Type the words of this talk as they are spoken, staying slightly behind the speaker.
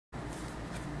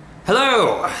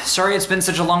Hello! Sorry it's been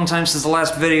such a long time since the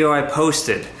last video I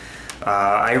posted.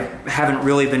 I haven't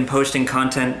really been posting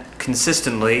content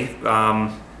consistently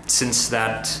since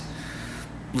that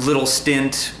little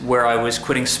stint where I was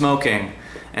quitting smoking.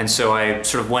 And so I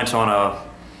sort of went on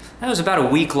that was about a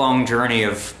week-long journey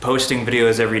of posting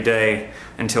videos every day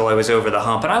until I was over the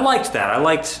hump. And I liked that. I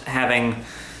liked having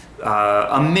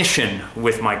a mission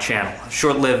with my channel,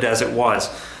 short-lived as it was.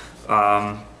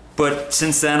 But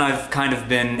since then I've kind of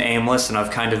been aimless and I've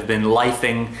kind of been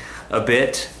lifing a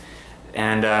bit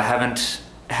and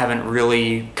haven't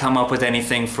really come up with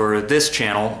anything for this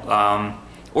channel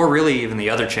or really even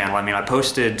the other channel. I mean, I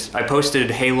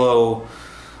posted Halo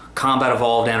Combat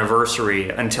Evolved Anniversary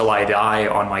Until I Die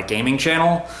on my gaming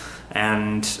channel,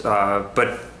 and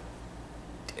but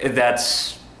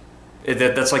that's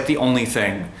like the only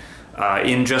thing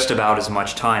in just about as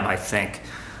much time, I think.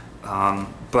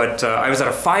 But I was at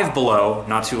a Five Below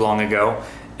not too long ago,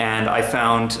 and I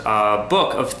found a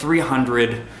book of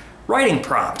 300 writing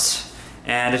prompts.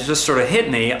 And it just sort of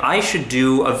hit me, I should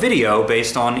do a video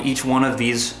based on each one of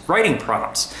these writing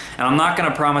prompts. And I'm not going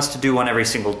to promise to do one every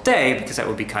single day, because that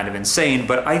would be kind of insane,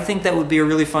 but I think that would be a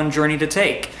really fun journey to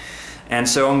take. And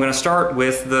so I'm going to start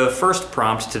with the first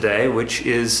prompt today, which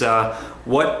is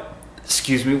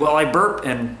excuse me while I burp,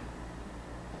 and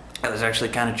that was actually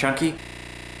kind of chunky.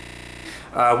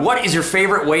 What is your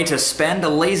favorite way to spend a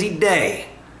lazy day?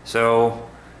 So,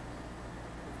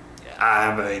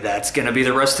 that's gonna be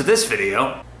the rest of this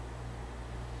video.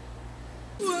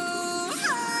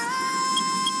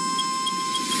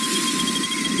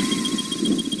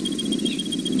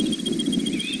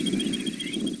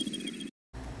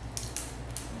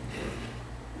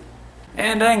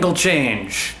 And angle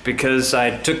change, because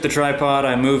I took the tripod,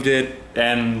 I moved it,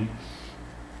 and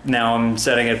now I'm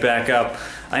setting it back up.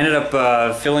 I ended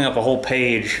up filling up a whole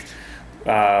page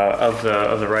of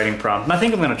the writing prompt, and I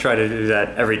think I'm going to try to do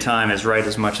that every time, is write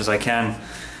as much as I can.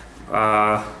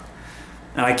 And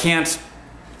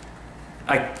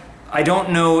I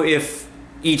don't know if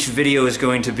each video is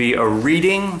going to be a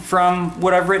reading from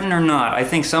what I've written or not. I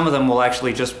think some of them will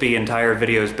actually just be entire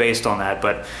videos based on that,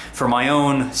 but for my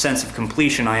own sense of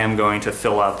completion, I am going to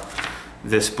fill up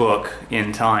this book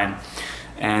in time.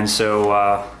 And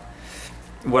so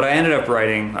what I ended up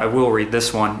writing, I will read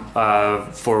this one,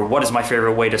 for what is my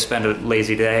favorite way to spend a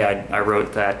lazy day. I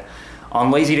wrote that on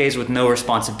lazy days with no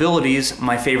responsibilities,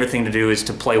 my favorite thing to do is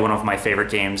to play one of my favorite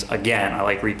games again. I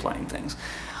like replaying things.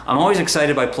 I'm always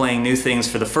excited by playing new things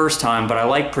for the first time, but I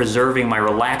like preserving my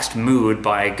relaxed mood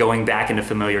by going back into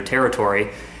familiar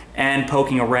territory and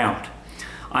poking around.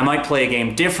 I might play a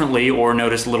game differently or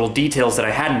notice little details that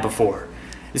I hadn't before.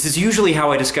 This is usually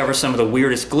how I discover some of the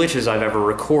weirdest glitches I've ever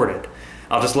recorded.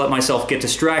 I'll just let myself get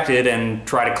distracted and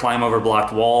try to climb over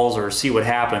blocked walls or see what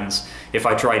happens if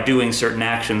I try doing certain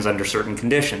actions under certain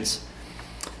conditions.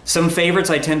 Some favorites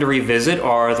I tend to revisit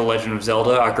are The Legend of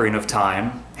Zelda: Ocarina of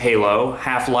Time, Halo,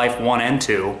 Half-Life 1 and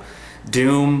 2,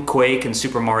 Doom, Quake, and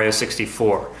Super Mario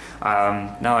 64.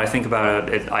 Now that I think about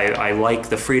it, I like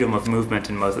the freedom of movement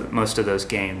in most of those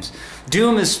games.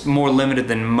 Doom is more limited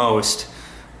than most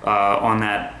on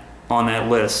that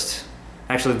list.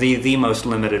 Actually, the most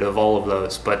limited of all of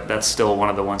those, but that's still one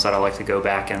of the ones that I like to go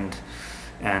back and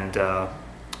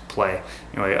play.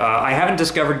 Anyway, I haven't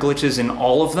discovered glitches in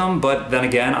all of them, but then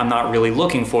again, I'm not really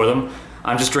looking for them.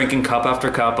 I'm just drinking cup after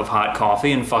cup of hot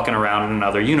coffee and fucking around in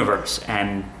another universe,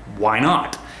 and why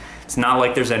not? It's not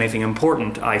like there's anything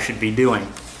important I should be doing.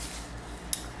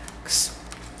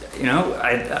 You know,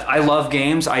 I love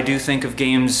games. I do think of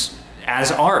games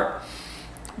as art,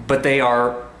 but they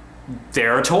are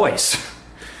toys.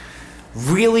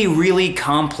 Really, really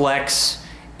complex,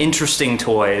 interesting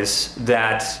toys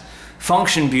that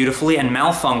function beautifully and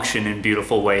malfunction in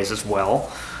beautiful ways as well.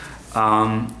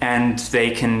 And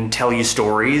they can tell you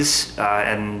stories,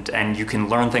 and you can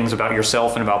learn things about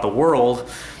yourself and about the world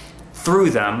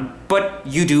through them, but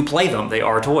you do play them. They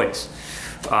are toys.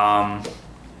 And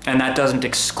that doesn't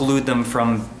exclude them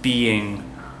from being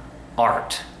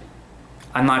art.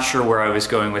 I'm not sure where I was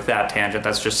going with that tangent.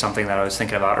 That's just something that I was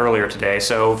thinking about earlier today,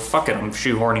 so fuck it, I'm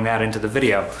shoehorning that into the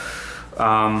video.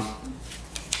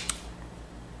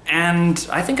 And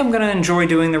I think I'm going to enjoy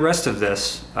doing the rest of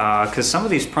this, because some of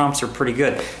these prompts are pretty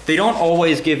good. They don't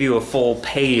always give you a full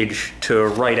page to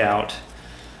write out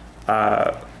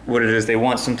what it is they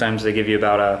want. Sometimes they give you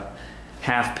about a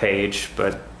half page,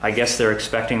 but I guess they're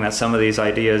expecting that some of these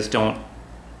ideas don't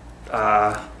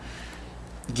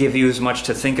give you as much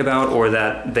to think about, or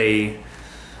that they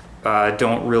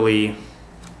don't really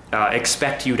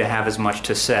expect you to have as much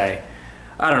to say.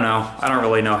 I don't know. I don't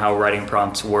really know how writing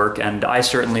prompts work, and I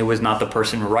certainly was not the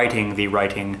person writing the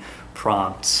writing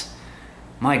prompts.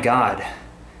 My God,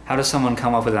 how does someone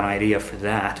come up with an idea for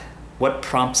that? What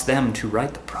prompts them to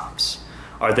write the prompts?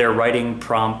 Are there writing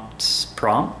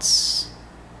prompts?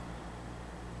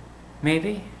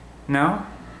 Maybe? No?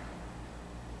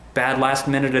 Bad last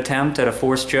minute attempt at a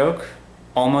forced joke?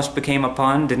 Almost became a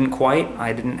pun, didn't quite.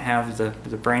 I didn't have the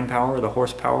brain power, or the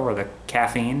horsepower, or the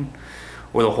caffeine,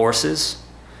 or the horses.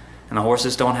 And the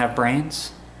horses don't have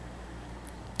brains?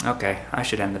 Okay, I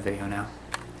should end the video now.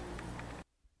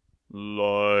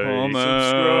 Like,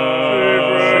 subscribe.